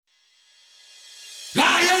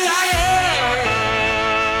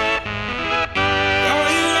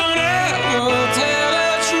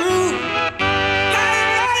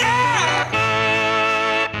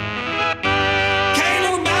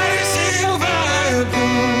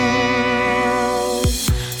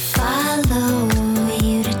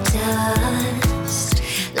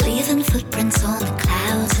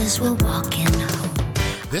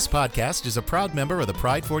podcast is a proud member of the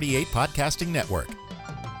Pride 48 Podcasting Network.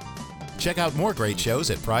 Check out more great shows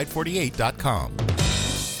at pride48.com.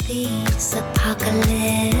 These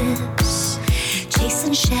apocalypse,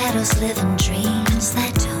 chasing shadows, living dreams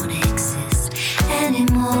that don't exist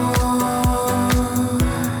anymore.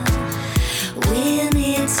 We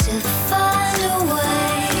need to find a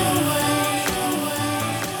way.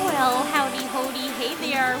 Well, howdy, hody, hey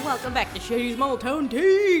there. Welcome back to Shady's Small Town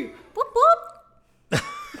Tea. Whoop, whoop.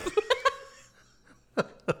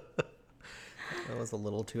 That was a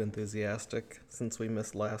little too enthusiastic since we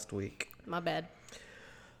missed last week. My bad.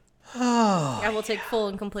 I will take full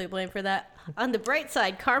and complete blame for that. On the bright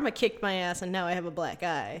side, karma kicked my ass and now I have a black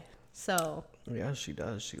eye. So. Yeah, she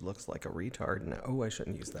does. She looks like a retard now. Oh, I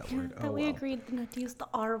shouldn't use that word. But we agreed not to use the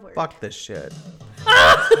R word. Fuck this shit.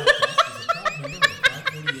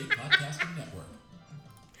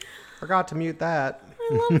 Forgot to mute that.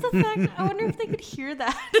 I love the fact. I wonder if they could hear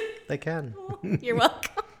that. They can. You're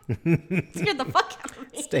welcome. Scared the fuck out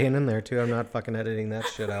of me. Staying in there, too. I'm not fucking editing that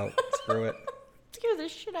shit out. Screw it. Scared the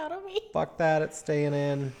shit out of me. Fuck that. It's staying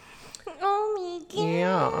in. Oh, my God.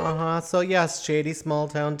 Yeah, So, yes, Shady Small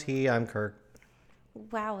Town Tea. I'm Kirk.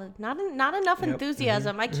 Wow. Not enough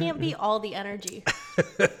enthusiasm. I can't be all the energy.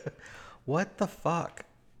 What the fuck?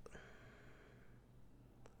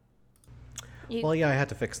 Well, yeah, I had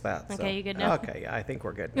to fix that. Okay, so. you good now? Okay, yeah, I think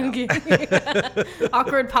we're good now. Okay.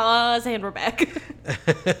 Awkward pause, and we're back.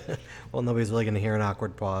 Well, nobody's really going to hear an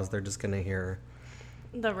awkward pause. They're just going to hear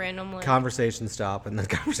The random one. conversation stop, and the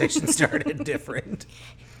conversation started different.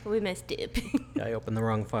 We missed it. I opened the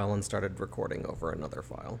wrong file and started recording over another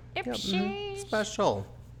file. Special.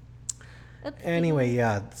 Oopsie. Anyway,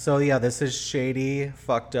 yeah. So, yeah, this is Shady,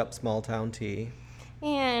 fucked up small town tea.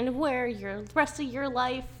 And where your rest of your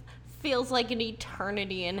life feels like an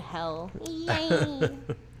eternity in hell. Yay.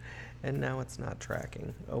 And now it's not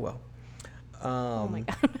tracking. Oh, well. Oh, my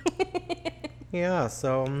God. Yeah,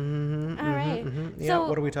 so... All right. Yeah, So,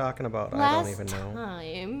 what are we talking about? I don't even know.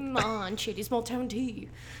 Time on Shady Small Town Tea.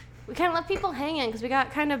 We kind of left people hanging because we got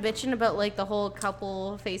kind of bitching about like the whole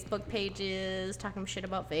couple Facebook pages, talking shit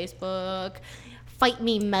about Facebook. Fight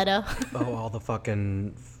me, Meta. Oh, all the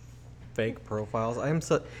fucking fake profiles. I'm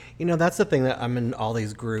so... You know, that's the thing that I'm in all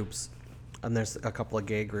these groups, and there's a couple of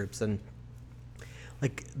gay groups, and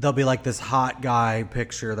like there'll be like this hot guy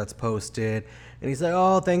picture that's posted, and he's like,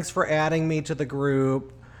 oh, thanks for adding me to the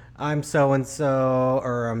group. I'm so-and-so,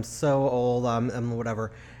 or I'm so old, I'm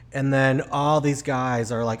whatever. And then all these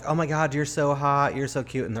guys are like, oh my God, you're so hot, you're so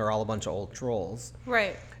cute, and they're all a bunch of old trolls.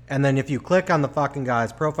 Right. And then if you click on the fucking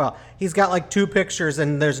guy's profile, he's got like 2 pictures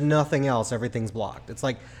and there's nothing else. Everything's blocked. It's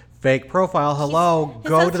like, fake profile, hello,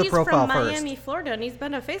 go to the profile He's from first. Miami, Florida, and he's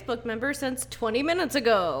been a Facebook member since 20 minutes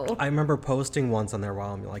ago. I remember posting once on there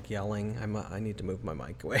while I'm like yelling. I need to move my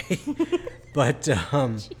mic away. But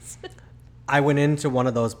I went into one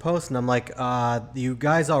of those posts and I'm like, you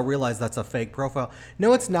guys all realize that's a fake profile.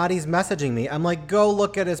 No, it's not. He's messaging me. I'm like, go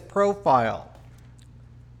look at his profile.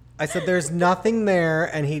 I said, there's nothing there,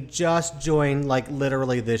 and he just joined like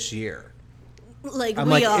literally this year. Like, I'm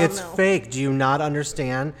we like, all it's know. fake. Do you not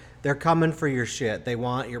understand? They're coming for your shit. They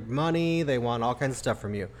want your money. They want all kinds of stuff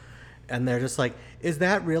from you. And they're just like, is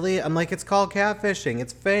that really? I'm like, it's called catfishing.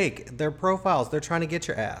 It's fake. They're profiles. They're trying to get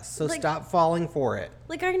your ass. So Like- stop falling for it.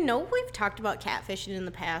 Like, I know we've talked about catfishing in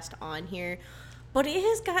the past on here, but it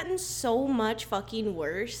has gotten so much fucking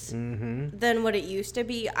worse than what it used to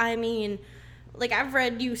be. I mean, like, I've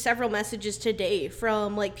read you several messages today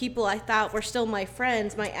from, like, people I thought were still my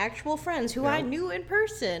friends, my actual friends who I knew in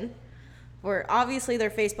person, where obviously their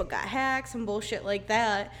Facebook got hacked, some bullshit like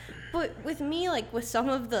that. But with me, like, with some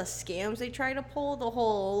of the scams they try to pull, the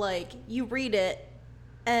whole, like, you read it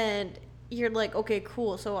and you're like, okay,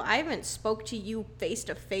 cool. So I haven't spoke to you face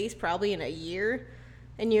to face probably in a year,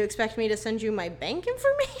 and you expect me to send you my bank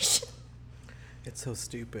information? It's so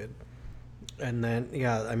stupid. And then,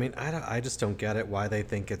 yeah, I mean, I just don't get it, why they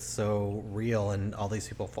think it's so real and all these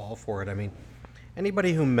people fall for it. I mean,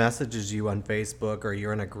 anybody who messages you on Facebook or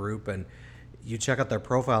you're in a group and you check out their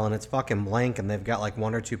profile and it's fucking blank and they've got like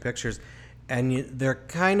 1 or 2 pictures and they're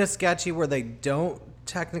kind of sketchy where they don't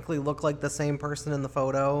technically look like the same person in the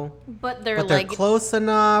photo, But they're they're like, close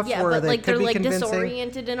enough yeah, where but they like could they're be like convincing.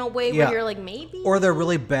 disoriented in a way Yeah. where you're like, maybe? Or they're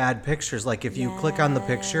really bad pictures. Like if you click on the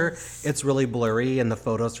picture, Yes. it's really blurry and the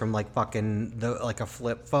photo's from like fucking like a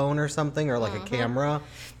flip phone or something, or like a camera.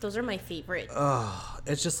 Those are my favorite.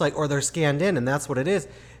 It's just like, or they're scanned in, and that's what it is.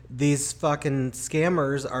 These fucking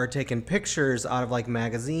scammers are taking pictures out of like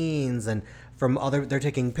magazines and from other, they're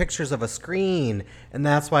taking pictures of a screen, and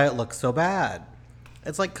that's why it looks so bad.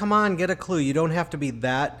 It's like, come on, get a clue. You don't have to be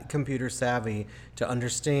that computer savvy to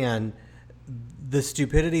understand the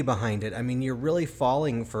stupidity behind it. I mean, you're really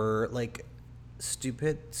falling for like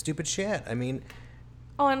stupid shit. I mean,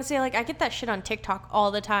 Oh, honestly, like I get that shit on TikTok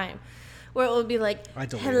all the time, where it would be like, I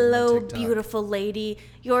deleted my "Hello, TikTok. beautiful lady,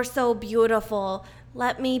 you're so beautiful.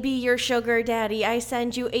 Let me be your sugar daddy. I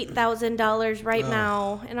send you $8,000 right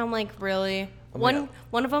now." And I'm like, really? One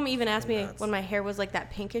of them even asked me when my hair was like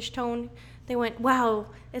that pinkish tone. They went, "Wow,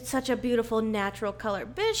 it's such a beautiful natural color."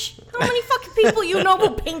 Bitch, how many fucking people you know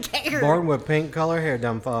with pink hair? born with pink color hair,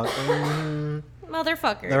 dumb fuck.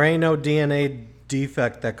 Motherfucker. There ain't no DNA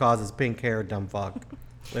defect that causes pink hair, dumb fuck.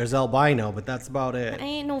 There's albino, but that's about it. I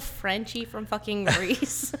ain't no Frenchie from fucking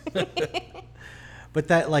Greece. But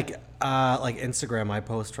that like Instagram, I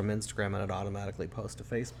post from Instagram and it automatically posts to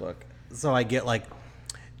Facebook. So I get like,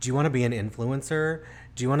 do you want to be an influencer?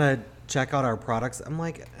 Do you want to check out our products? I'm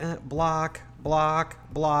like, block.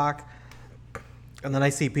 And then I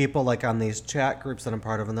see people like on these chat groups that I'm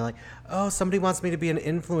part of, and they're like, oh, somebody wants me to be an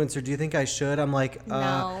influencer. Do you think I should? I'm like,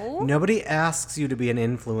 No. Nobody asks you to be an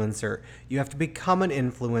influencer. You have to become an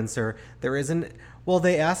influencer. There isn't. Well,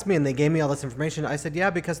 they asked me and they gave me all this information. I said,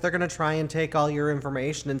 yeah, because they're going to try and take all your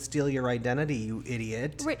information and steal your identity, you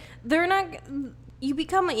idiot. Right. They're not. You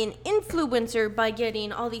become an influencer by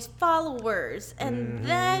getting all these followers, and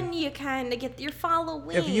then you kind of get your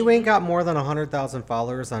following. If you ain't got more than 100,000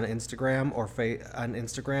 followers on Instagram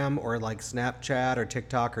or like Snapchat or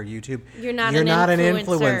TikTok or YouTube, You're not an an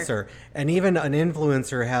influencer. And even an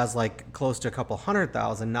influencer has like close to a couple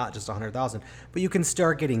 100,000, not just 100,000. But you can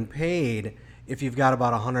start getting paid if you've got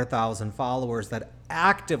about 100,000 followers that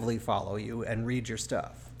actively follow you and read your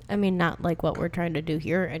stuff. I mean, not like what we're trying to do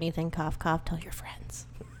here or anything. Cough, cough. Tell your friends.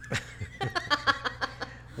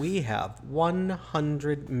 We have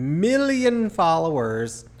 100 million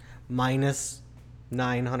followers minus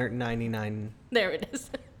 999 There it is.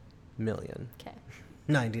 million. Okay.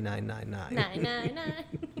 9999.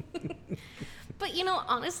 999. But you know,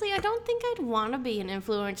 honestly, I don't think I'd want to be an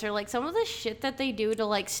influencer. Like some of the shit that they do to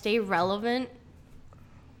like stay relevant.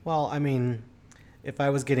 Well, I mean, if I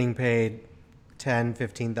was getting paid $10,000,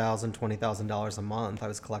 $15,000, $20,000 a month, I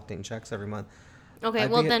was collecting checks every month. Okay,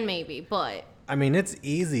 well then maybe, but I mean, it's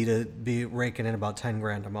easy to be raking in about 10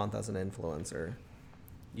 grand a month as an influencer.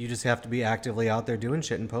 You just have to be actively out there doing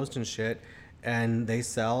shit and posting shit, and they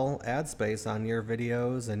sell ad space on your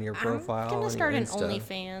videos and your profile. I'm gonna and start your an Insta.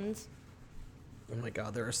 OnlyFans. Oh my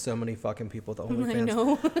God, there are so many fucking people with OnlyFans. I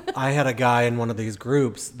know. I had a guy in one of these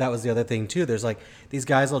groups. That was the other thing too. There's like these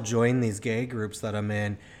guys will join these gay groups that I'm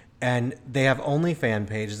in, and they have OnlyFans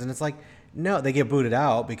pages, and it's like, no, they get booted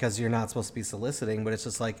out because you're not supposed to be soliciting. But it's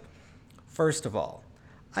just like, first of all,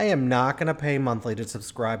 I am not gonna pay monthly to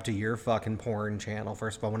subscribe to your fucking porn channel.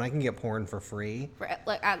 First of all, when I can get porn for free,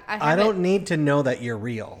 Like I don't need to know that you're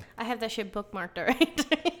real. I have that shit bookmarked already.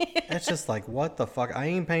 It's just like, what the fuck? I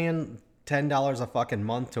ain't paying $10 a fucking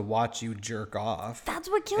month to watch you jerk off. That's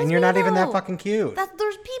what kills me. And you're not even that though. fucking cute. There's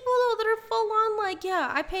people though that are full on like, yeah,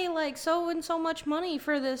 I pay like so and so much money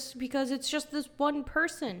for this because it's just this one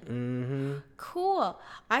person. Mm-hmm. Cool.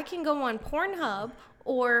 I can go on Pornhub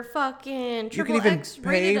or fucking You can triple even X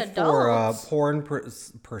pay rated for a adults. porn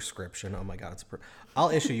prescription. Oh my God. I'll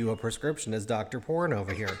issue you a prescription as Dr. Porn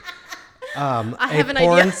over here. I have an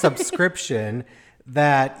porn idea. subscription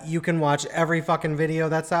that you can watch every fucking video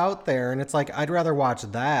that's out there. And it's like, I'd rather watch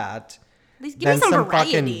that At least give than me some some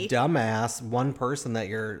variety. fucking dumbass one person that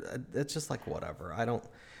it's just like, whatever. I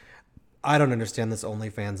don't understand this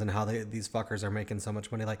OnlyFans and how these fuckers are making so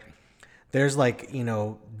much money. Like, there's like,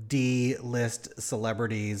 D-list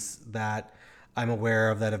celebrities that I'm aware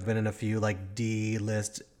of that have been in a few like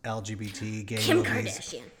D-list LGBT gay Kim movies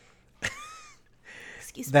Kardashian.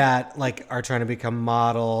 Excuse me. that like are trying to become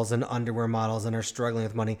models and underwear models and are struggling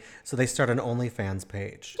with money. So they start an OnlyFans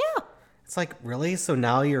page. Yeah. It's like, really? So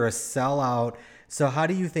now you're a sellout. So how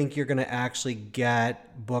do you think you're going to actually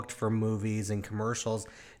get booked for movies and commercials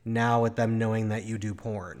now with them knowing that you do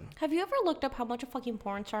porn? Have you ever looked up how much a fucking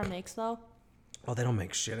porn star makes though? Oh, they don't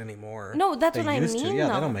make shit anymore. No, that's They what I used to. mean, Yeah,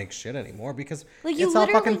 though. they don't make shit anymore because Like you it's all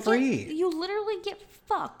literally fucking free. You literally get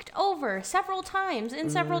fucked over several times in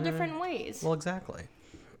several different ways. Well, exactly.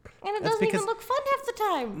 And it that's doesn't even because- look fun half the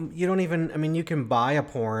time. You don't even, I mean, you can buy a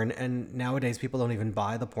porn, and nowadays people don't even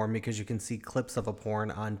buy the porn because you can see clips of a porn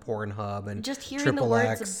on Pornhub and Just hearing Triple the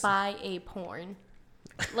words X. buy a porn.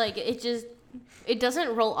 Like it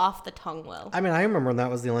doesn't roll off the tongue well. I mean, I remember when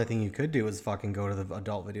that was the only thing you could do was fucking go to the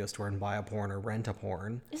adult video store and buy a porn or rent a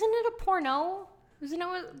porn. Isn't it a porno? Isn't it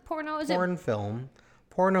a porno? Is Porn film.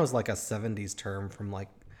 Porno is like a 70s term from like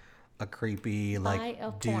a creepy Buy like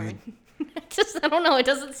a dude. porn. I don't know. It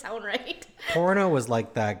doesn't sound right. Porno was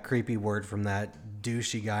like that creepy word from that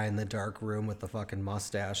douchey guy in the dark room with the fucking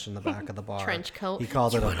mustache in the back of the bar. Trench coat. He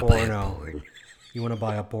called it a porno. You want to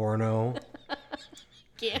buy a porno?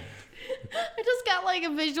 Yeah. I just got like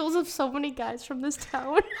visuals of so many guys from this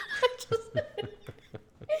town.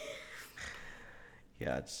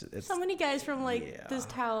 Yeah, it's So many guys from like Yeah. this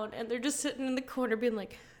town, and they're just sitting in the corner being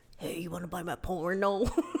like, "Hey, you want to buy my porno?"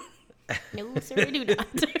 No, sir, I do not.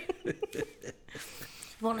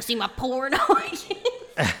 Want to see my porno?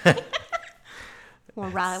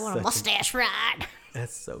 Want a mustache ride?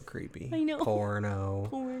 That's so creepy. I know. Porno.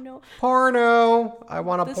 Porno. Porno. I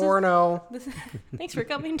want a This is- porno. Thanks for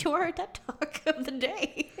coming to our TED Talk of the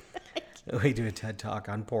day. We do a TED Talk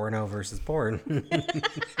on porno versus porn.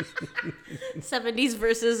 70s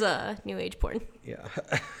versus new age porn. Yeah.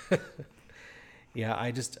 Yeah,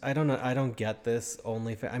 I don't know. I don't get this I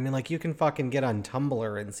mean, like, you can fucking get on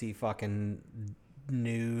Tumblr and see fucking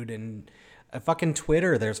nude, and fucking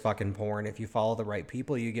Twitter, there's fucking porn. If you follow the right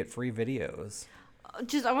people, you get free videos. I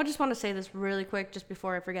just want to say this really quick, just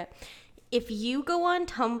before I forget. If you go on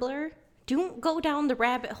Tumblr, don't go down the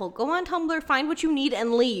rabbit hole. Go on Tumblr, find what you need,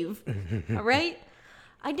 and leave. All right?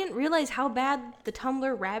 I didn't realize how bad the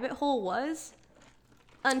Tumblr rabbit hole was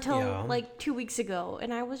until Yeah. like 2 weeks ago.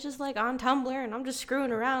 And I was just like on Tumblr and I'm just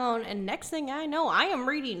screwing around. And next thing I know, I am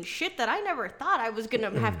reading shit that I never thought I was going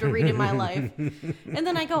to have to read in my life. And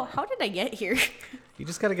then I go, how did I get here? You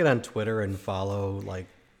just got to get on Twitter and follow, like,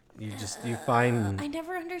 you find, I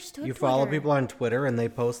never understood you follow Twitter. people on Twitter and they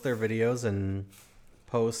post their videos and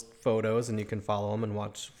post photos, and you can follow them and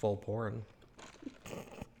watch full porn.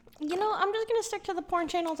 You know, I'm just going to stick to the porn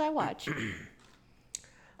channels I watch.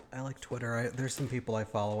 I like Twitter. There's some people I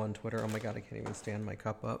follow on Twitter. Oh my god, I can't even stand my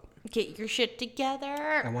cup up. Get your shit together.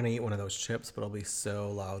 I want to eat one of those chips, but I'll be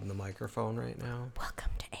so loud in the microphone right now.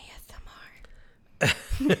 Welcome to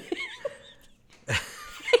ASMR.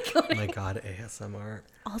 Oh my god, ASMR.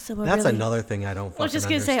 Also, That's another thing I don't fucking I was just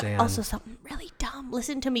gonna understand. say also something really dumb.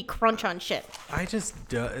 Listen to me crunch on shit. I just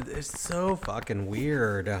it's so fucking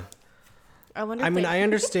weird. I wonder. I if mean, they- I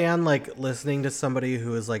understand like listening to somebody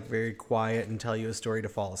who is like very quiet and tell you a story to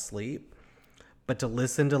fall asleep, but to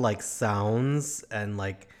listen to like sounds and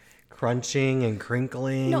like crunching and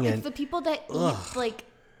crinkling No, and it's the people that eat like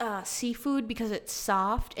seafood because it's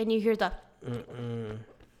soft, and you hear the.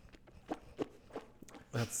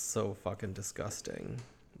 that's so fucking disgusting.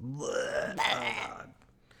 Blech. Oh, God.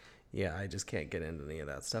 Yeah, I just can't get into any of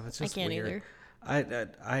that stuff. It's just can't weird. either.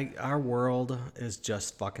 Our world is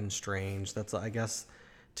just fucking strange. That's, I guess,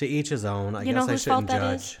 to each his own. I You know guess I whose fault shouldn't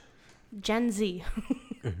that judge. is? Gen Z.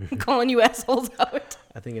 Calling you assholes out.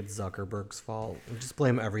 I think it's Zuckerberg's fault. We just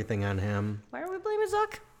blame everything on him Why are we blaming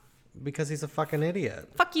Zuck? because he's a fucking idiot.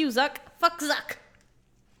 Fuck you, Zuck. Fuck Zuck.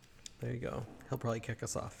 There you go. He'll probably kick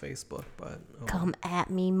us off Facebook, but Come at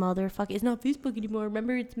me, motherfucker. It's not Facebook anymore.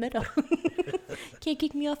 Remember, it's Meta. Can't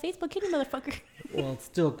kick me off Facebook, can you, motherfucker? well, it's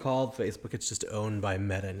still called Facebook. It's just owned by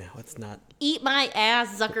Meta now. It's not. Eat my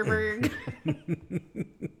ass, Zuckerberg.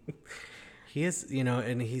 He is,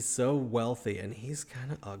 and he's so wealthy, and he's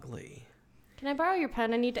kind of ugly. Can I borrow your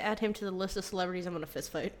pen? I need to add him to the list of celebrities I'm going to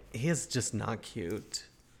fist fight. He is just not cute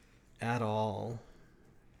at all.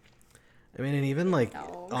 I mean, and even like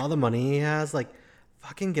No. all the money he has, like,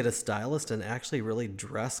 fucking get a stylist and actually really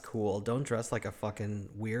dress cool. Don't dress like a fucking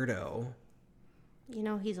weirdo. You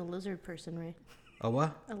know, he's a lizard person, right? Oh,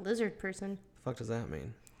 what? A lizard person. The fuck does that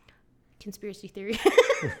mean? Conspiracy theory.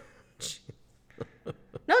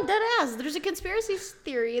 No, dead ass. There's a conspiracy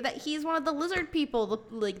theory that he's one of the lizard people,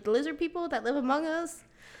 the lizard people that live among us.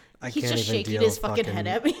 He's just shaking his fucking head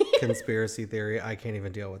at me. Conspiracy theory. I can't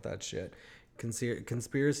even deal with that shit.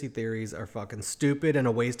 Conspiracy theories are fucking stupid and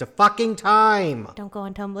a waste of fucking time. Don't go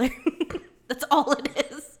on Tumblr. That's all it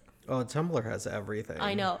is. Oh, Tumblr has everything.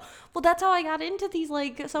 I know. Well, that's how I got into these,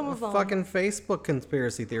 like, some of them. Fucking Facebook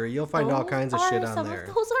conspiracy theory. You'll find all Those kinds of are shit on some there.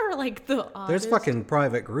 Of those are, like, the oddest. There's fucking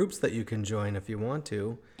private groups that you can join if you want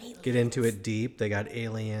to. Get into it deep. They got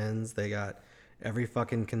aliens. They got every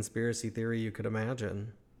fucking conspiracy theory you could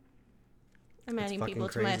imagine. I'm adding fucking people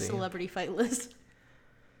to my crazy. celebrity fight list.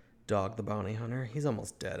 Dog the bounty hunter. He's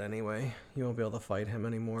almost dead anyway. You won't be able to fight him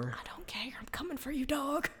anymore. I don't care. I'm coming for you,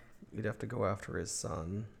 dog. You'd have to go after his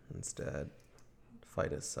son instead.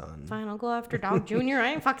 Fight his son. Fine, I'll go after Dog Jr.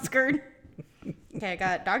 I ain't fucking scared. Okay, I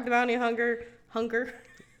got Dog the Bounty Hunger, Hunger?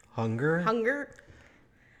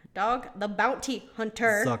 Dog the Bounty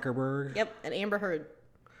Hunter. Zuckerberg? Yep, and Amber Heard.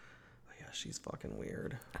 Oh, yeah, she's fucking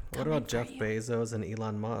weird. What about Jeff Bezos and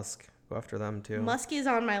Elon Musk? Go after them too. Musk is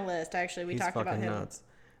on my list, actually. We He's talked fucking about him. nuts.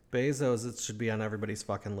 Bezos, it should be on everybody's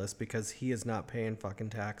fucking list because he is not paying fucking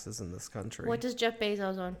taxes in this country. What does Jeff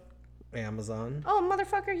Bezos own? Amazon. Oh,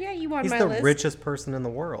 motherfucker, yeah, you on He's my the list. richest person in the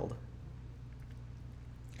world.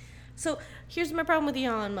 So here's my problem with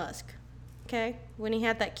Elon Musk. Okay, when he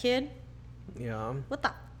had that kid, Yeah. what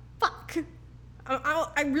the fuck?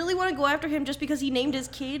 I really want to go after him just because he named his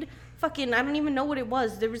kid fucking, I don't even know what it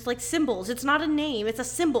was. There was like symbols. It's not a name, it's a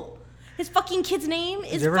symbol. His fucking kid's name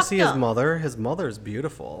is Did you ever fucked see up. his mother? His mother's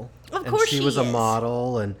beautiful. Of course she she was a is.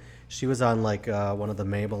 model, and she was on like one of the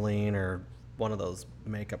Maybelline or one of those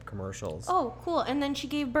makeup commercials. Oh, cool. And then she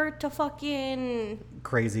gave birth to fucking,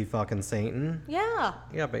 Crazy fucking Satan. yeah.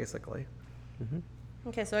 Yeah, basically.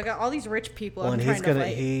 Okay, so I got all these rich people Well, I'm and trying he's to gonna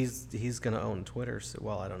fight. he's gonna own Twitter. So,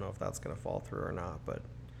 well, I don't know if that's gonna fall through or not, but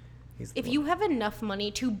he's. If you have enough money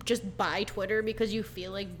to just buy Twitter because you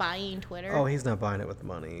feel like buying Twitter. Oh, he's not buying it with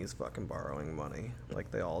money. He's fucking borrowing money, like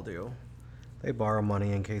they all do. They borrow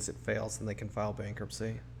money in case it fails, and they can file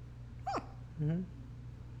bankruptcy.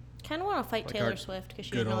 Kind of want to fight Like Taylor our Swift because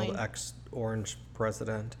she's Good annoying. old ex-orange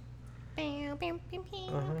president.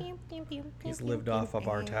 He's lived off of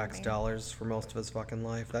our tax dollars for most of his fucking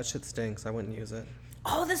life. That shit stinks. I wouldn't use it.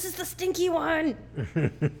 Oh, this is the stinky one.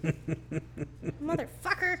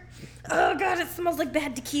 Motherfucker. Oh, God, it smells like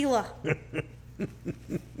bad tequila.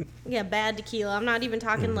 Yeah, bad tequila. I'm not even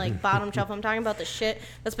talking like bottom shelf. I'm talking about the shit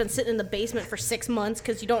that's been sitting in the basement for 6 months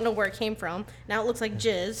because you don't know where it came from. Now it looks like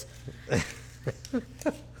jizz.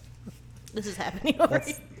 This is happening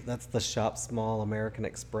already. That's the Shop Small American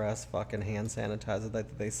Express fucking hand sanitizer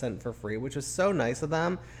that they sent for free, which was so nice of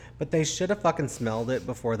them. But they should have fucking smelled it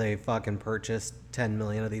before they fucking purchased 10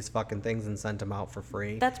 million of these fucking things and sent them out for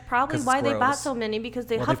free. That's probably 'Cause why it's they bought gross. so many because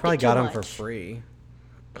they Well, they huffed probably it too got them much. for free.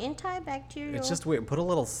 Antibacterial. It's just weird. Put a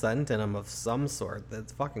little scent in them of some sort.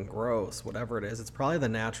 That's fucking gross. Whatever it is, it's probably the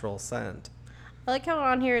natural scent. I like how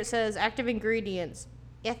on here it says active ingredients.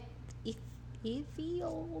 Ethyl?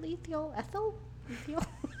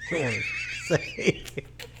 Say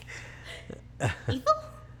Ethyl?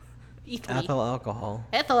 ethyl alcohol.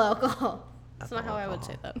 Ethyl alcohol. That's not Ethyl how I would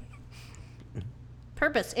say alcohol. that.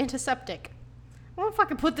 Purpose, antiseptic. I want to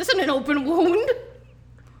fucking put this in an open wound.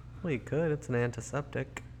 Well, you could. It's an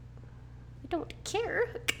antiseptic. I don't care.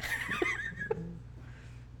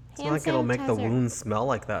 It's not like it'll make the sanitizer. wound smell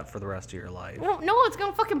like that for the rest of your life. No, it's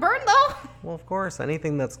gonna fucking burn though. Well, of course,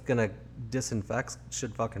 anything that's gonna disinfect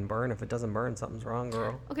should fucking burn. If it doesn't burn, something's wrong,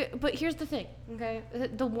 girl. Okay, but here's the thing, okay?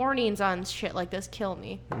 The warnings on shit like this kill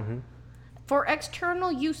me. Mm-hmm. For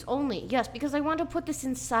external use only, yes, because I want to put this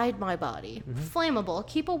inside my body. Flammable,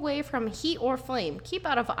 keep away from heat or flame. Keep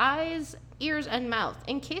out of eyes, ears, and mouth.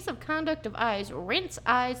 In case of conduct of eyes, rinse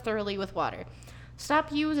eyes thoroughly with water.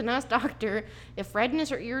 Stop use and ask doctor if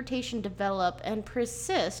redness or irritation develop and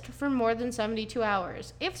persist for more than 72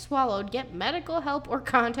 hours. If swallowed, get medical help or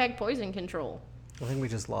contact poison control. I think we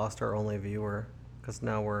just lost our only viewer because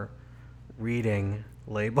now we're reading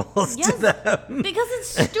labels Yes, to them. because it's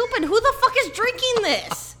stupid. Who the fuck is drinking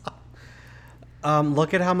this?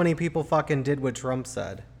 Look at how many people fucking did what Trump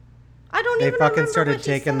said. I don't They even fucking remember started what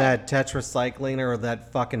he taking said. that tetracycline or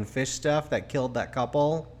that fucking fish stuff that killed that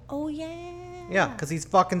couple. Oh, yeah. Yeah, because he's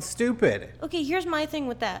fucking stupid. Okay, here's my thing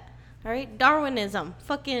with that. All right, Darwinism,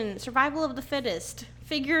 fucking survival of the fittest.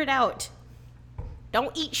 Figure it out.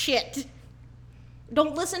 Don't eat shit.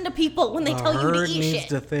 Don't listen to people when they tell you to herd eat needs shit.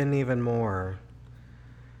 to thin even more.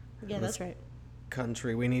 Yeah, that's right.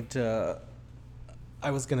 Country, we need to.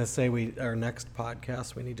 I was gonna say our next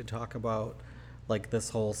podcast we need to talk about like this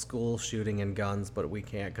whole school shooting and guns, but we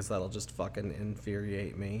can't because that'll just fucking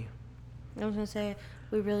infuriate me. I was gonna say,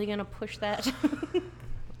 we really gonna push that?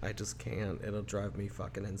 I just can't. It'll drive me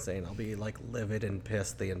fucking insane. I'll be like livid and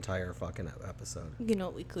pissed the entire fucking episode. You know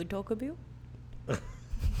what we could talk about?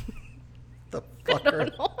 The I fucker.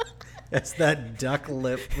 don't know. It's that duck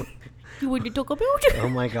lip. You want to talk about? Oh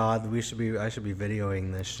my god, I should be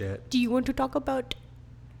videoing this shit. Do you want to talk about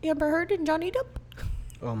Amber Heard and Johnny Depp?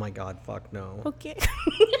 Oh my god, fuck no. Okay.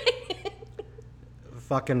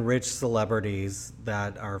 Fucking rich celebrities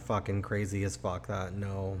that are fucking crazy as fuck. That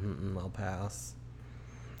no, I'll pass.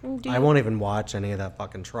 I won't even watch any of that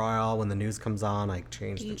fucking trial. When the news comes on, I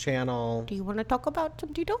change the channel. Do you want to talk about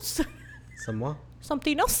something else? Some what?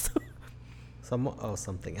 Something else?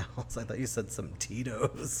 Something else. I thought you said some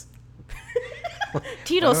Tito's.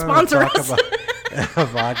 Tito, I don't sponsor wanna us. talk about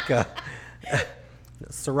vodka.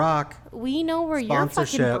 Ciroc. We know where your fucking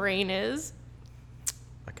Sponsorship. brain is.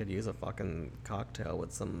 I could use a fucking cocktail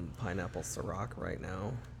with some pineapple Ciroc right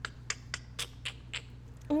now.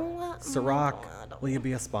 Ciroc. I don't Will you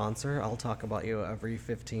be a sponsor? I'll talk about you every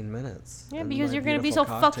 15 minutes. Yeah, and because my you're going to be beautiful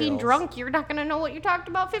so fucking cocktails. drunk, you're not going to know what you talked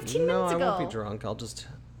about 15 No, minutes I ago. won't be drunk. I'll just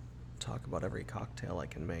talk about every cocktail I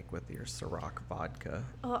can make with your Ciroc vodka.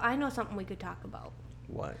 Oh, I know something we could talk about.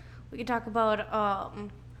 What? We could talk about,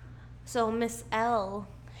 so Miss L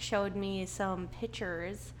showed me some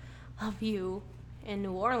pictures of you in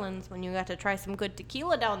New Orleans when you got to try some good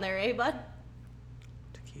tequila down there, eh, bud?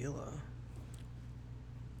 Tequila?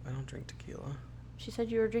 I don't drink tequila. She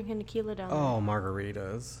said you were drinking tequila down there. Oh,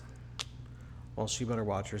 margaritas. Well, she better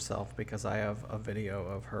watch herself because I have a video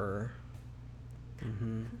of her.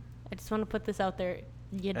 I just want to put this out there.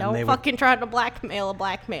 You they don't would- fucking try to blackmail a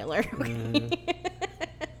blackmailer.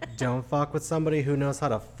 Don't fuck with somebody who knows how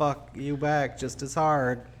to fuck you back just as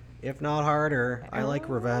hard, if not harder. I like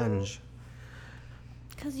revenge.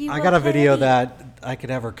 'Cause you I were got a video petty. that I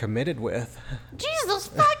could ever committed with. Jesus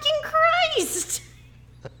fucking Christ!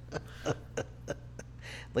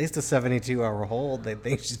 At least a 72-hour hold. They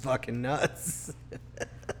think she's fucking nuts.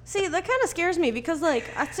 See, that kind of scares me because, like,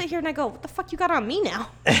 I sit here and I go, what the fuck you got on me now?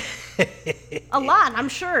 A lot, I'm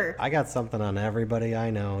sure. I got something on everybody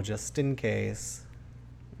I know, just in case.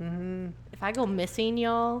 If I go missing,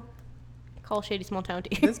 y'all, call Shady Small Town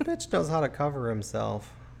Tea. This bitch knows how to cover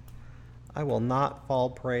himself. I will not fall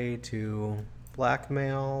prey to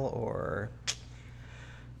blackmail or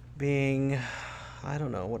being, I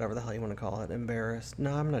don't know, whatever the hell you want to call it, embarrassed.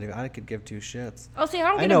 No, I'm not even, I could give two shits. Oh, see, I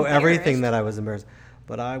don't get I know everything embarrassed. that I was embarrassed,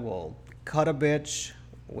 but I will cut a bitch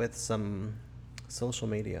with some social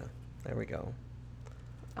media. There we go.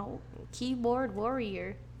 Oh, keyboard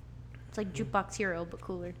warrior. It's like Jukebox Hero, but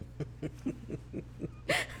cooler.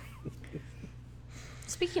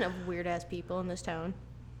 Speaking of weird-ass people in this town.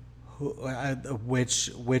 Which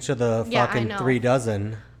of the Yeah, I fucking know. 3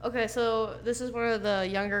 dozen? Okay, so this is one of the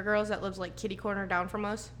younger girls that lives, like, kitty corner down from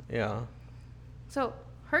us. Yeah. So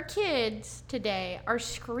her kids today are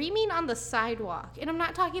screaming on the sidewalk. And I'm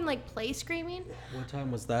not talking, like, play screaming. What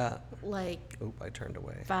time was that? Like, Oop, I turned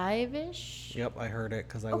away. 5-ish. Yep, I heard it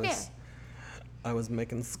because Okay. I was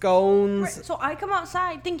making scones. Right, so I come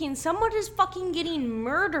outside thinking someone is fucking getting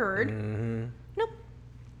murdered. Mm-hmm. Nope.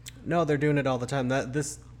 No, they're doing it all the time.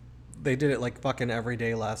 They did it like fucking every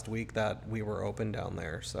day last week that we were open down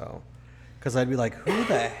there. So, because I'd be like, who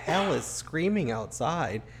the hell is screaming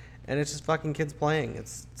outside? And it's just fucking kids playing.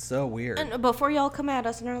 It's so weird. And before y'all come at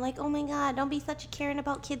us and are like, oh my God, don't be such a caring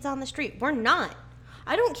about kids on the street. We're not.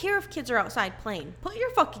 I don't care if kids are outside playing. Put your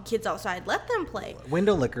fucking kids outside. Let them play.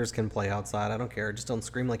 Window lickers can play outside. I don't care. Just don't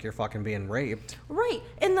scream like you're fucking being raped. Right.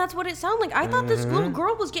 And that's what it sounded like. I thought this little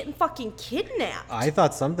girl was getting fucking kidnapped. I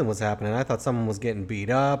thought something was happening. I thought someone was getting beat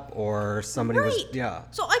up or somebody was. Right. Yeah.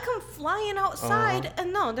 So I come flying outside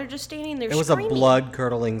and no, they're just standing there It was screaming. a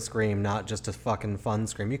blood-curdling scream, not just a fucking fun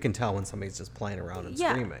scream. You can tell when somebody's just playing around and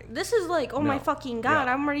Yeah. screaming. This is like, oh my No. fucking God,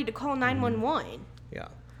 Yeah. I'm ready to call 911. Yeah.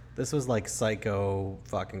 This was like psycho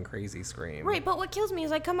fucking crazy scream. Right, but what kills me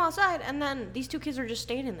is I come outside and then these two kids are just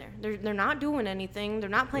standing there. They're not doing anything. They're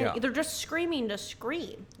not playing. Yeah. They're just screaming to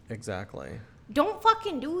scream. Exactly. Don't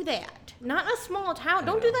fucking do that. Not in a small town.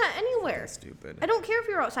 Don't do that anywhere. Stupid. I don't care if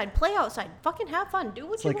you're outside. Play outside. Fucking have fun. Do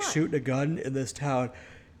what It's you like want. shooting a gun in this town.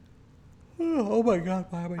 Oh my god,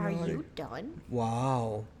 why am I Are yawning? you done?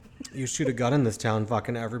 Wow. You shoot a gun in this town,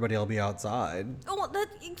 fucking everybody will be outside. Oh,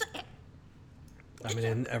 I mean,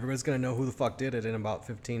 and everybody's gonna know who the fuck did it in about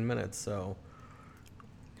 15 minutes, so.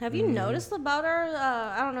 have you noticed about our,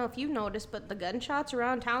 I don't know if you've noticed, but the gunshots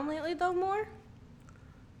around town lately, though, more?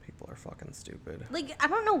 People are fucking stupid. Like, I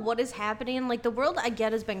don't know what is happening. Like, the world, I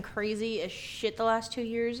get, has been crazy as shit the last 2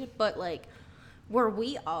 years, but, like, where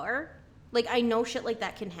we are, like, I know shit like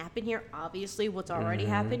that can happen here, obviously, what's already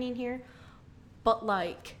happening here, but,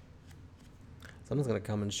 like, Someone's gonna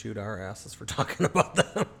come and shoot our asses for talking about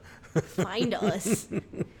them. find us.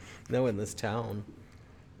 No, in this town.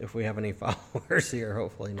 If we have any followers here,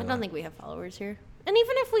 hopefully I not. don't think we have followers here. And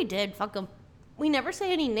even if we did, fuck them. We never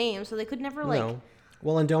say any names, so they could never, like... No.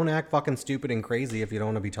 Well, and don't act fucking stupid and crazy if you don't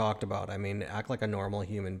want to be talked about. I mean, act like a normal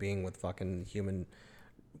human being with fucking human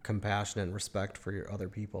compassion and respect for your other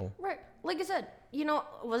people. Right. Like I said, you know,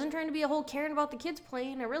 I wasn't trying to be a whole caring about the kids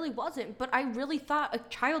playing. I really wasn't. But I really thought a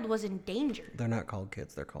child was in danger. They're not called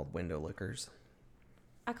kids. They're called window lickers.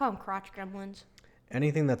 I call them crotch gremlins.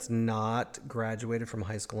 Anything that's not graduated from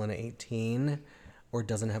high school in 18 or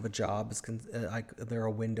doesn't have a job, they're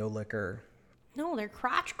a window licker. No, they're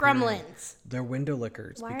crotch gremlins. They're window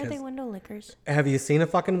lickers. Why are because they window lickers? Have you seen a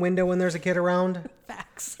fucking window when there's a kid around?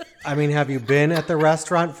 Facts. I mean, have you been at the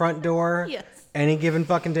restaurant front door? Yes. Any given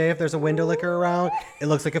fucking day, if there's a window licker around, it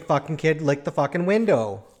looks like a fucking kid licked the fucking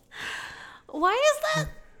window. Why is that?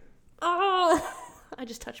 Oh. I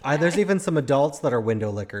just touched my There's eye. even some adults that are window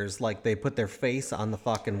lickers. Like, they put their face on the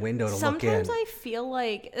fucking window to look in. Sometimes I feel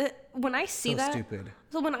like when I see So that. stupid.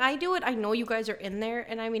 So when I do it, I know you guys are in there,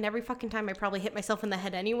 and I mean every fucking time I probably hit myself in the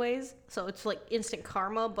head anyways. So it's like instant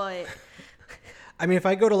karma, but I mean, if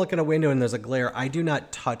I go to look in a window and there's a glare, I do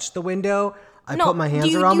not touch the window. I No, put my hands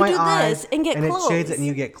you around my do eyes this and get it shades close. it and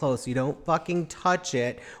you get close. You don't fucking touch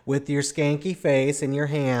it with your skanky face and your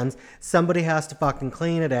hands. Somebody has to fucking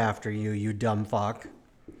clean it after you, you dumb fuck.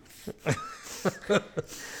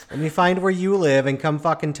 Let me find where you live and come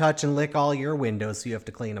fucking touch and lick all your windows so you have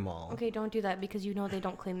to clean them all. okay, don't do that because you know they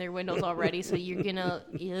don't clean their windows already, so you're gonna.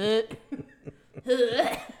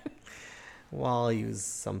 Well, I'll use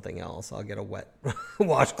something else. I'll get a wet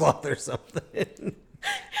washcloth or something.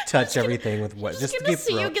 Touch everything with wet. Just to gonna keep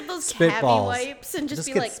see you throw- get those spitballs. Cavi wipes and just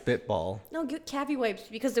be get like- spitball. No, get Cavi wipes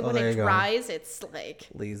because when there it you go. dries, it's like.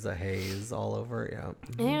 Lisa Hayes all over.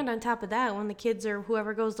 Yeah. And on top of that, when the kids or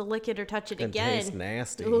whoever goes to lick it or touch it It again, tastes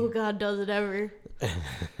nasty. oh God, does it ever?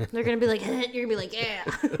 They're gonna be like, you're gonna be like, yeah.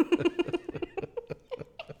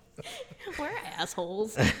 We're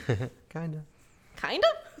assholes. Kind of. Kind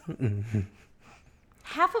of.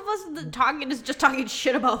 Half of us that talking is just talking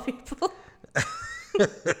shit about people. And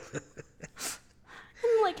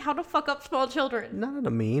like how to fuck up small children. Not in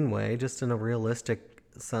a mean way, just in a realistic,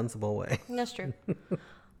 sensible way. That's true.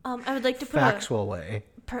 I would like to put Factual way.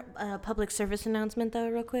 a public service announcement though,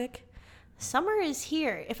 real quick. Summer is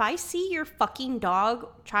here. If I see your fucking dog,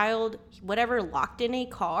 child, whatever, locked in a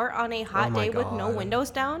car on a hot my day with no God. windows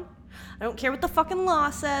down, I don't care what the fucking law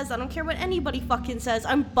says. I don't care what anybody fucking says.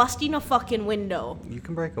 I'm busting a fucking window. You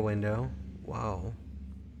can break a window. Wow.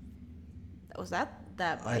 Was that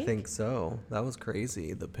I bike? think so. That was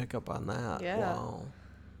crazy. The pickup on that. Yeah. Wow.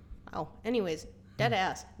 Oh, anyways, dead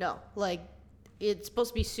ass. No, like, it's supposed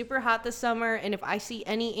to be super hot this summer, and if I see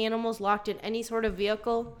any animals locked in any sort of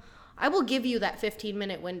vehicle, I will give you that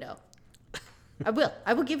 15-minute window. I will.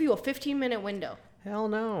 I will give you a 15-minute window. Hell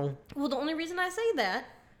no. Well, the only reason I say that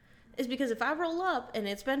is because if I roll up and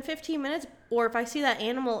it's been 15 minutes, or if I see that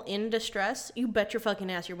animal in distress, you bet your fucking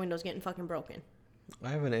ass your window's getting fucking broken. I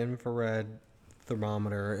have an infrared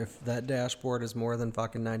thermometer. If that dashboard is more than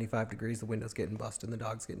fucking 95 degrees, the window's getting busted and the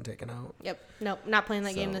dog's getting taken out. Yep. Nope. Not playing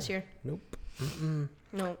that game So, this year. Nope.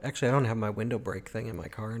 No. Actually, I don't have my window brake thing in my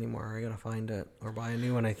car anymore. I gotta find it or buy a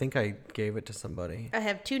new one. I think I gave it to somebody. I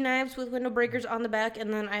have 2 knives with window breakers on the back,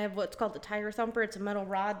 and then I have what's called the tire thumper. It's a metal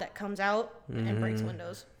rod that comes out and breaks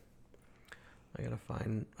windows.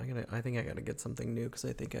 I think I gotta get something new because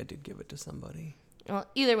I think I did give it to somebody. Well,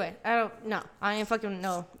 either way, I ain't fucking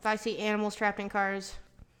no. If I see animals trapped in cars,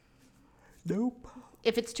 Nope.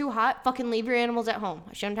 if it's too hot, fucking leave your animals at home.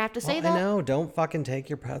 I shouldn't have to say I that. know. Don't fucking take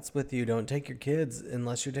your pets with you. Don't take your kids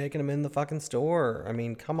unless you're taking them in the fucking store. I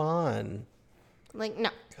mean, come on. Like, no.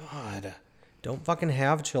 God. Don't fucking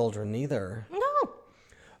have children either. No.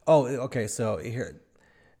 Oh, okay. So here.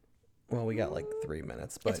 Well, we got like 3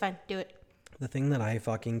 minutes, but It's fine. Do it. the thing that I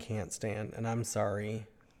fucking can't stand, and I'm sorry,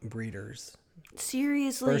 breeders.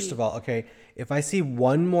 Seriously. First of all, okay, if I see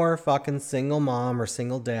one more fucking single mom or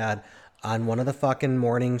single dad on one of the fucking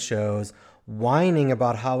morning shows whining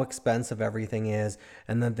about how expensive everything is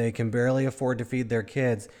and that they can barely afford to feed their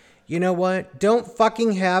kids, you know what? Don't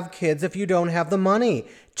fucking have kids if you don't have the money.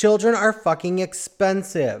 Children are fucking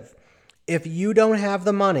expensive. If you don't have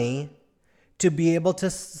the money to be able to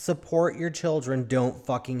support your children, don't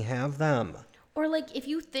fucking have them. Or like, if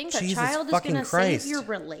you think a Jesus child is fucking gonna Christ. save your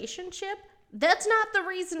relationship, that's not the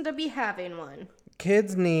reason to be having one.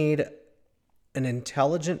 Kids need an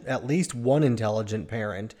intelligent, at least one intelligent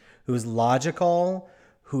parent who's logical,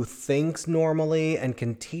 who thinks normally and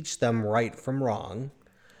can teach them right from wrong.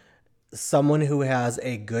 Someone who has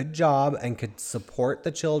a good job and could support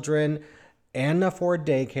the children and afford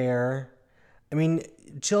daycare. I mean,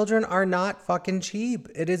 children are not fucking cheap.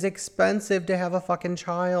 It is expensive to have a fucking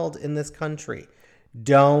child in this country.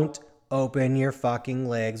 Don't open your fucking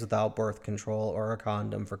legs without birth control or a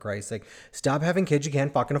condom, for Christ's sake. Stop having kids you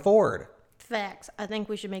can't fucking afford. Facts. I think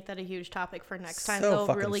we should make that a huge topic for next time. So They'll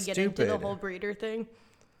fucking really get into the stupid. whole breeder thing.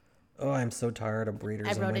 Oh, I'm so tired of breeders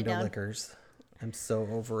I and wrote it window down. lickers. I'm so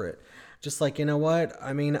over it. Just like, you know what?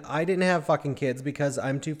 I mean, I didn't have fucking kids because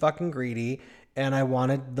I'm too fucking greedy and I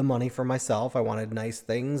wanted the money for myself. I wanted nice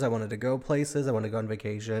things. I wanted to go places. I wanted to go on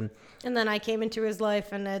vacation. And then I came into his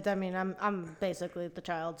life, and I'm basically the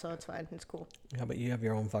child, so it's fine. It's cool. Yeah, but you have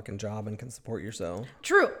your own fucking job and can support yourself.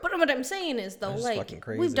 True, but what I'm saying is though, That's like, fucking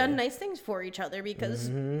crazy. we've done nice things for each other because,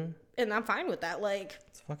 and I'm fine with that. Like,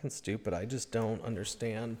 It's fucking stupid. I just don't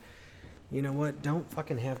understand. You know what? Don't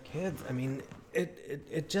fucking have kids. I mean,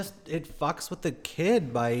 it fucks with the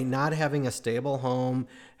kid by not having a stable home,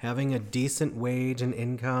 having a decent wage and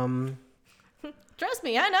income. Trust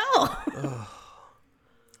me, I know.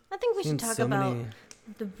 I think we should talk so about many-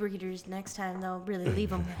 the breeders next time, though. Really leave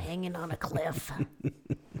them hanging on a cliff.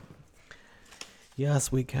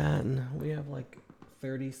 Yes, we can. We have like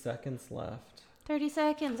 30 seconds left. 30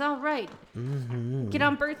 seconds, all right. Get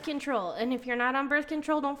on birth control. And if you're not on birth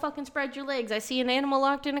control, don't fucking spread your legs. I see an animal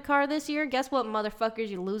locked in a car this year. Guess what, motherfuckers?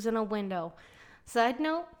 You're losing a window. Side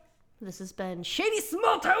note, this has been Shady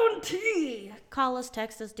Small Town Tea. Call us,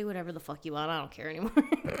 text us, do whatever the fuck you want. I don't care anymore.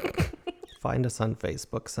 Find us on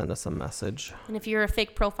Facebook. Send us a message. And if you're a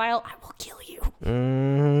fake profile, I will kill you.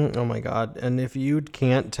 Oh my God. And if you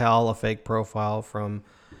can't tell a fake profile from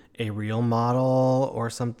a real model or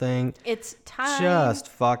something, It's time. just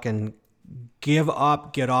fucking give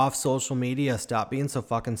up, get off social media, stop being so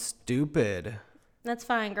fucking stupid. That's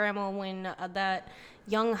fine, Grandma, when that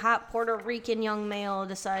young, hot Puerto Rican young male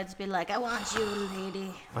decides to be like, I want you,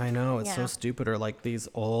 lady. I know, it's so Yeah. stupid. Or like these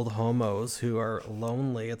old homos who are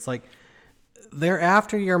lonely. It's like, they're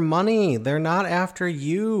after your money. They're not after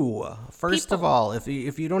you. First of People. all, if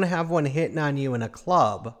you don't have one hitting on you in a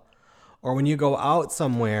club or when you go out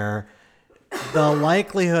somewhere, the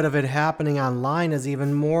likelihood of it happening online is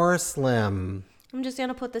even more slim. I'm just going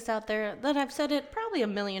to put this out there that I've said it probably a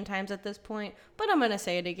million times at this point, but I'm going to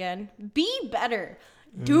say it again. Be better.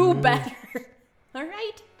 Do better. All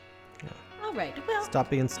right? All right. Well, Stop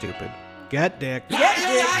being stupid. Get dick. get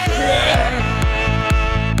it.